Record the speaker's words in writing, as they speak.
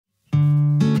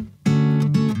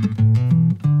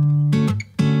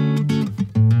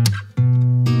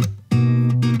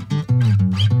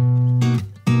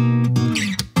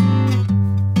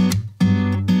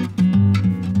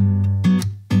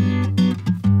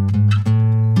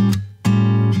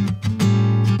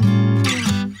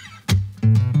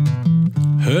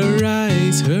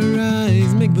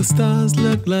the stars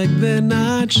look like they're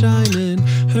not shining.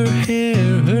 Her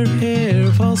hair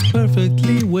falls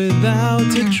perfectly without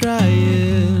her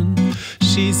trying.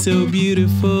 She's so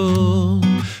beautiful,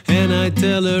 and I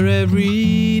tell her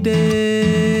every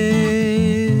day.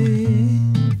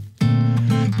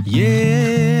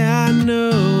 Yeah, I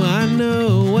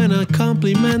know, when I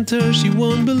compliment her, she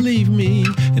won't believe me.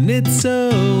 And it's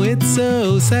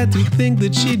so sad to think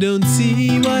that she don't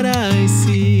see what I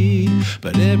see.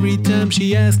 But every time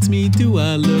she asks me, do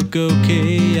I look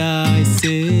okay, I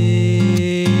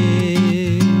say,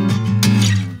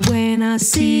 when I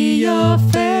see your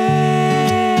face,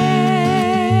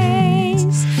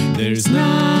 there's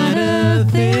not a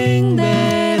thing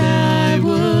that I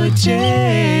would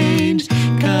change.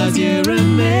 'Cause you're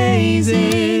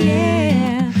amazing,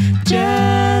 yeah,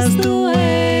 just the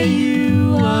way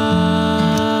you are.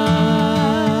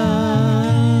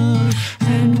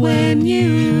 And when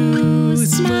you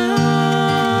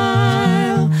smile,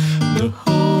 the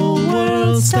whole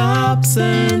world stops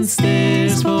and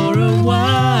stares for a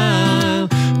while.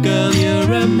 Girl,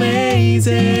 you're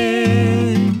amazing,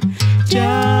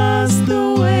 just the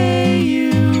way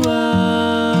you are.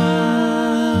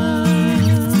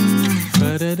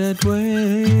 That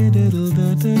way, diddle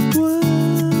that way.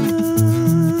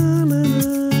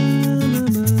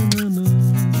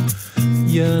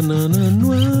 Ya na na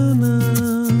na na.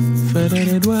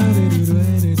 Faded why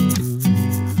did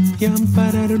yam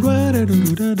para da da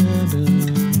da da.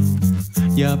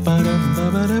 Ya para ba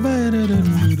ba da ba da da.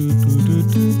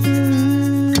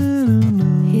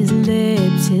 His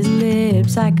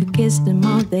lips, I could kiss them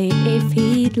all day if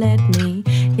he'd let me.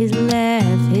 His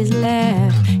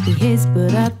laugh, he hits,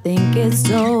 but I think it's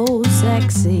so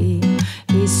sexy.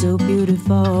 He's so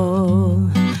beautiful,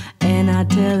 and I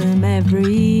tell him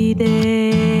every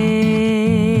day.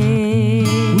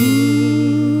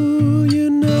 Ooh, you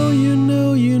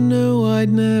know,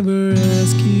 I'd never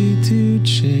ask you to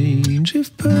change.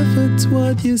 If perfect's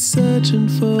what you're searching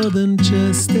for, then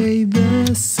just stay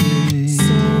the same.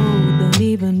 So don't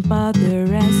even bother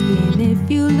asking if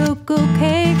you look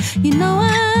okay. You know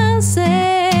I'll say,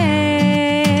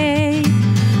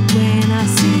 when I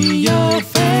see your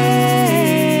face,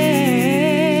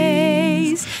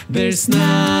 there's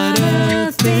not a